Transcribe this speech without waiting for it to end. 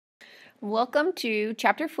Welcome to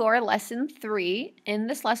Chapter 4, Lesson 3. In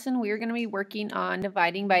this lesson, we are going to be working on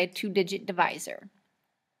dividing by a two-digit divisor.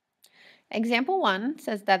 Example 1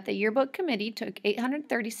 says that the yearbook committee took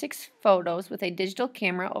 836 photos with a digital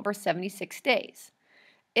camera over 76 days.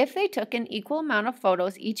 If they took an equal amount of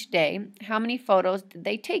photos each day, how many photos did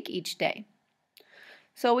they take each day?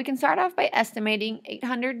 So we can start off by estimating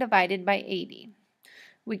 800 divided by 80.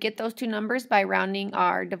 We get those two numbers by rounding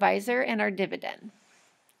our divisor and our dividend.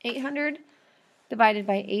 800 divided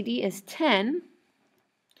by 80 is 10.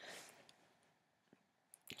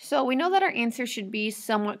 So we know that our answer should be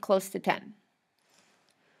somewhat close to 10.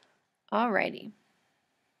 Alrighty.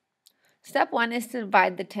 Step 1 is to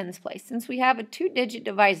divide the tens place. Since we have a two-digit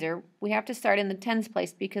divisor, we have to start in the tens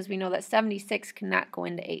place because we know that 76 cannot go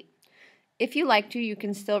into 8. If you like to, you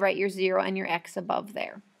can still write your 0 and your x above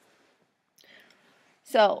there.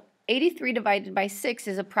 So 83 divided by 6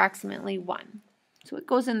 is approximately 1. So it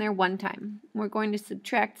goes in there one time. We're going to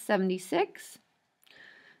subtract 76.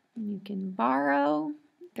 You can borrow.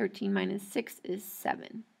 13 minus 6 is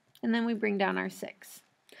 7. And then we bring down our 6.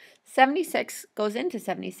 76 goes into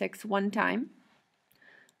 76 one time.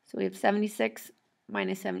 So we have 76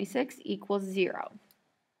 minus 76 equals 0.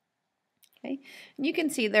 Okay, and you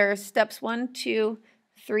can see there are steps 1, 2,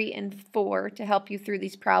 3, and 4 to help you through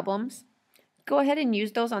these problems. Go ahead and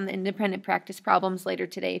use those on the independent practice problems later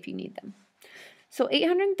today if you need them. So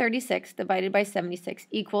 836 divided by 76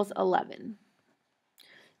 equals 11.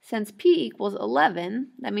 Since P equals 11,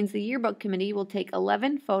 that means the yearbook committee will take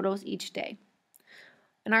 11 photos each day.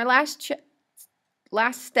 And our last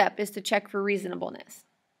step is to check for reasonableness.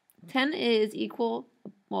 10 is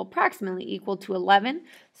approximately equal to 11,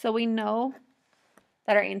 so we know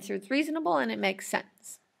that our answer is reasonable and it makes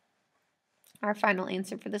sense. Our final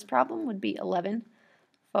answer for this problem would be 11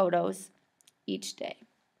 photos each day.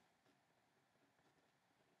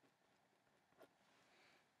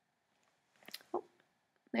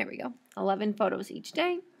 There we go. 11 photos each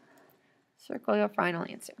day. Circle your final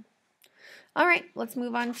answer. All right, let's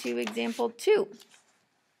move on to example 2.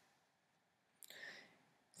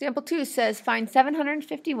 Example 2 says find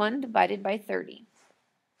 751 divided by 30.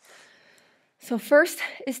 So first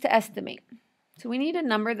is to estimate. So we need a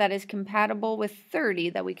number that is compatible with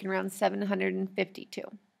 30 that we can round 750 to.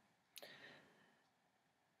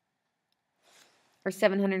 Or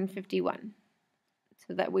 751.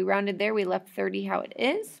 So that we rounded there, we left 30 how it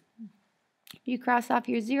is. If you cross off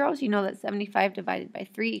your zeros, you know that 75 divided by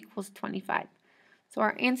 3 equals 25. So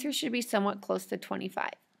our answer should be somewhat close to 25.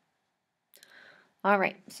 All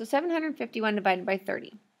right, so 751 divided by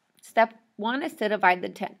 30. Step 1 is to divide the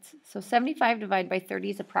tens. So 75 divided by 30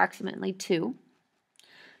 is approximately 2.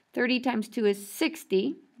 30 times 2 is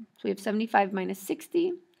 60. So we have 75 minus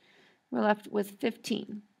 60. We're left with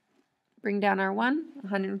 15. Bring down our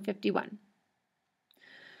 151.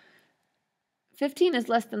 15 is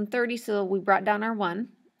less than 30, so we brought down our 1.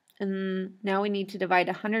 And now we need to divide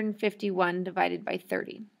 151 divided by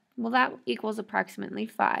 30. Well, that equals approximately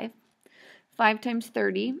 5. 5 times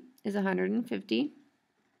 30 is 150.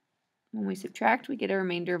 When we subtract, we get a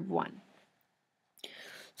remainder of 1.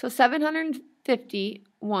 So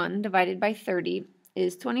 751 divided by 30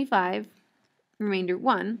 is 25, remainder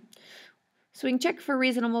 1. So we can check for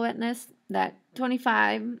reasonableness that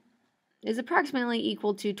 25 is approximately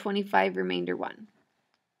equal to 25 remainder 1.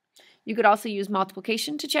 You could also use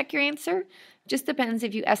multiplication to check your answer. Just depends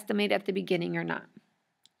if you estimate at the beginning or not.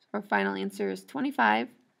 So our final answer is 25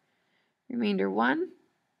 remainder 1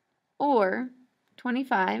 or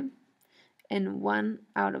 25 and 1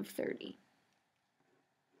 out of 30.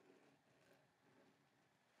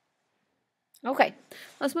 Okay,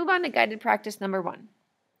 let's move on to guided practice number 1.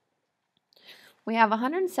 We have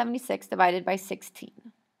 176 divided by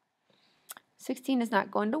 16. 16 is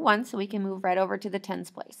not going to 1, so we can move right over to the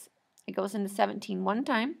tens place. It goes into 17 one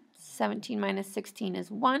time. 17 minus 16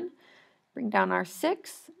 is 1. Bring down our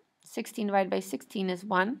 6. 16 divided by 16 is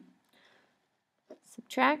 1.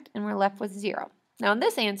 Subtract, and we're left with 0. Now in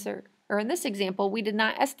this example, we did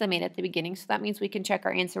not estimate at the beginning, so that means we can check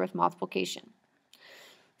our answer with multiplication.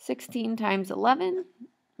 16 times 11,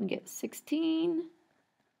 we get 16.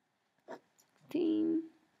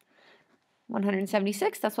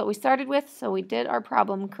 176, that's what we started with, so we did our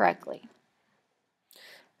problem correctly.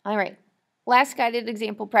 All right, last guided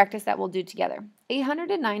example practice that we'll do together.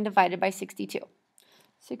 809 divided by 62.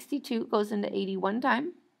 62 goes into 80 one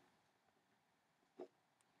time.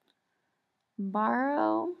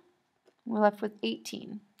 Borrow, we're left with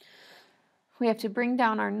 18. We have to bring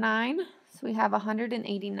down our 9, so we have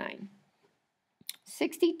 189.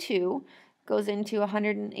 62 goes into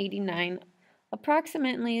 189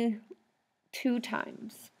 approximately 2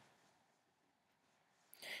 times.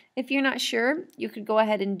 If you're not sure, you could go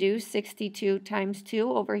ahead and do 62 times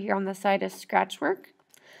 2 over here on the side of scratch work.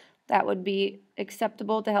 That would be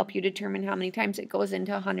acceptable to help you determine how many times it goes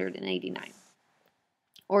into 189.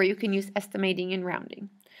 Or you can use estimating and rounding.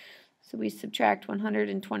 So we subtract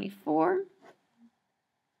 124,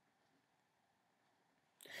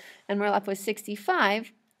 and we're left with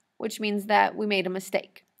 65, which means that we made a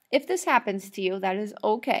mistake. If this happens to you, that is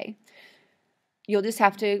okay. You'll just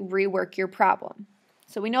have to rework your problem.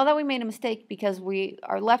 So we know that we made a mistake because we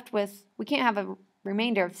are left with, we can't have a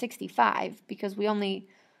remainder of 65 because we only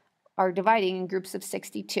are dividing in groups of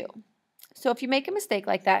 62. So if you make a mistake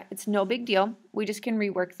like that, it's no big deal. We just can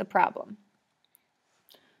rework the problem.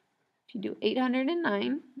 If you do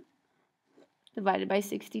 809 divided by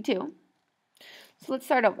 62. So let's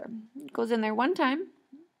start over. It goes in there one time,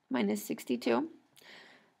 minus 62. And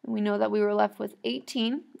we know that we were left with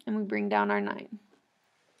 18, and we bring down our 9.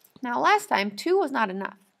 Now last time, 2 was not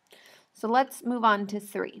enough. So let's move on to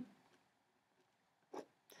 3.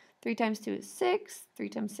 3 times 2 is 6. 3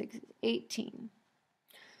 times 6 is 18.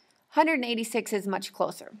 186 is much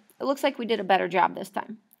closer. It looks like we did a better job this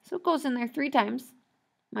time. So it goes in there 3 times,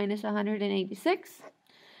 minus 186,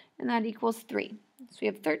 and that equals 3. So we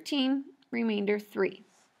have 13, remainder 3.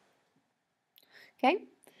 Okay?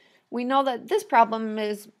 We know that this problem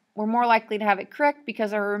is, we're more likely to have it correct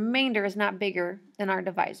because our remainder is not bigger than our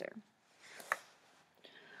divisor.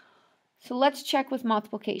 So let's check with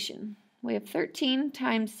multiplication. We have 13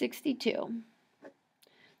 times 62.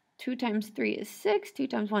 2 times 3 is 6. 2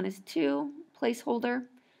 times 1 is 2. Placeholder.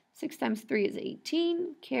 6 times 3 is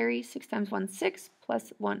 18. Carry. 6 times 1 is 6.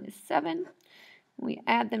 Plus 1 is 7. When we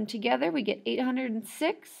add them together, we get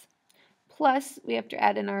 806. Plus, we have to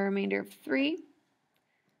add in our remainder of 3,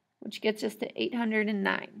 which gets us to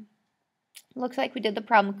 809. Looks like we did the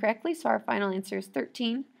problem correctly, so our final answer is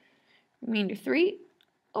 13, remainder 3,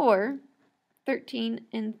 or 13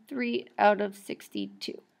 and 3 out of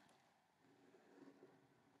 62.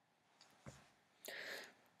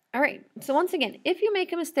 All right, so once again, if you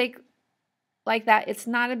make a mistake like that, it's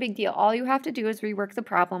not a big deal. All you have to do is rework the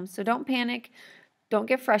problem, so don't panic. Don't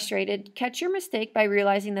get frustrated. Catch your mistake by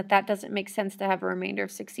realizing that that doesn't make sense to have a remainder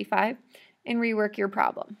of 65 and rework your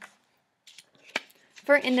problem.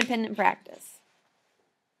 For independent practice,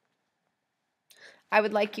 I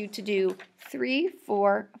would like you to do 3,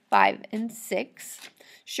 4, 5, and 6.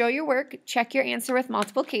 Show your work, check your answer with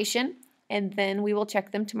multiplication, and then we will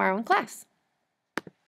check them tomorrow in class.